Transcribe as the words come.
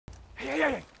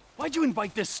Hey. Why'd you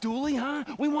invite this stoolie, huh?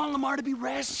 We want Lamar to be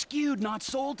rescued, not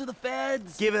sold to the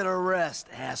feds. Give it a rest,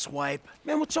 asswipe.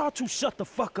 Man, would y'all two shut the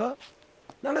fuck up?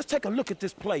 Now let's take a look at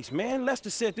this place, man. Lester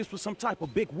said this was some type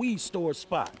of big weed store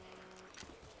spot.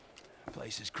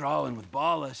 Place is crawling with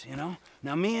ballers, you know?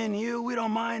 Now, me and you, we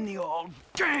don't mind the old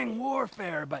gang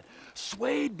warfare, but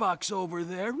Suede Buck's over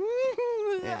there.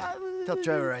 Yeah, tell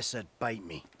Trevor I said bite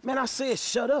me. Man, I said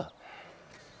shut up.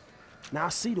 Now I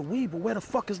see the weed, but where the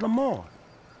fuck is Lamar?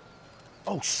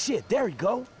 Oh shit, there he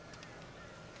go.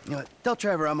 You know what? Tell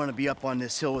Trevor I'm gonna be up on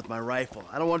this hill with my rifle.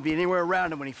 I don't want to be anywhere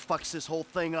around him when he fucks this whole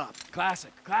thing up.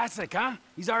 Classic, huh?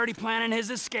 He's already planning his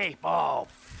escape. Oh,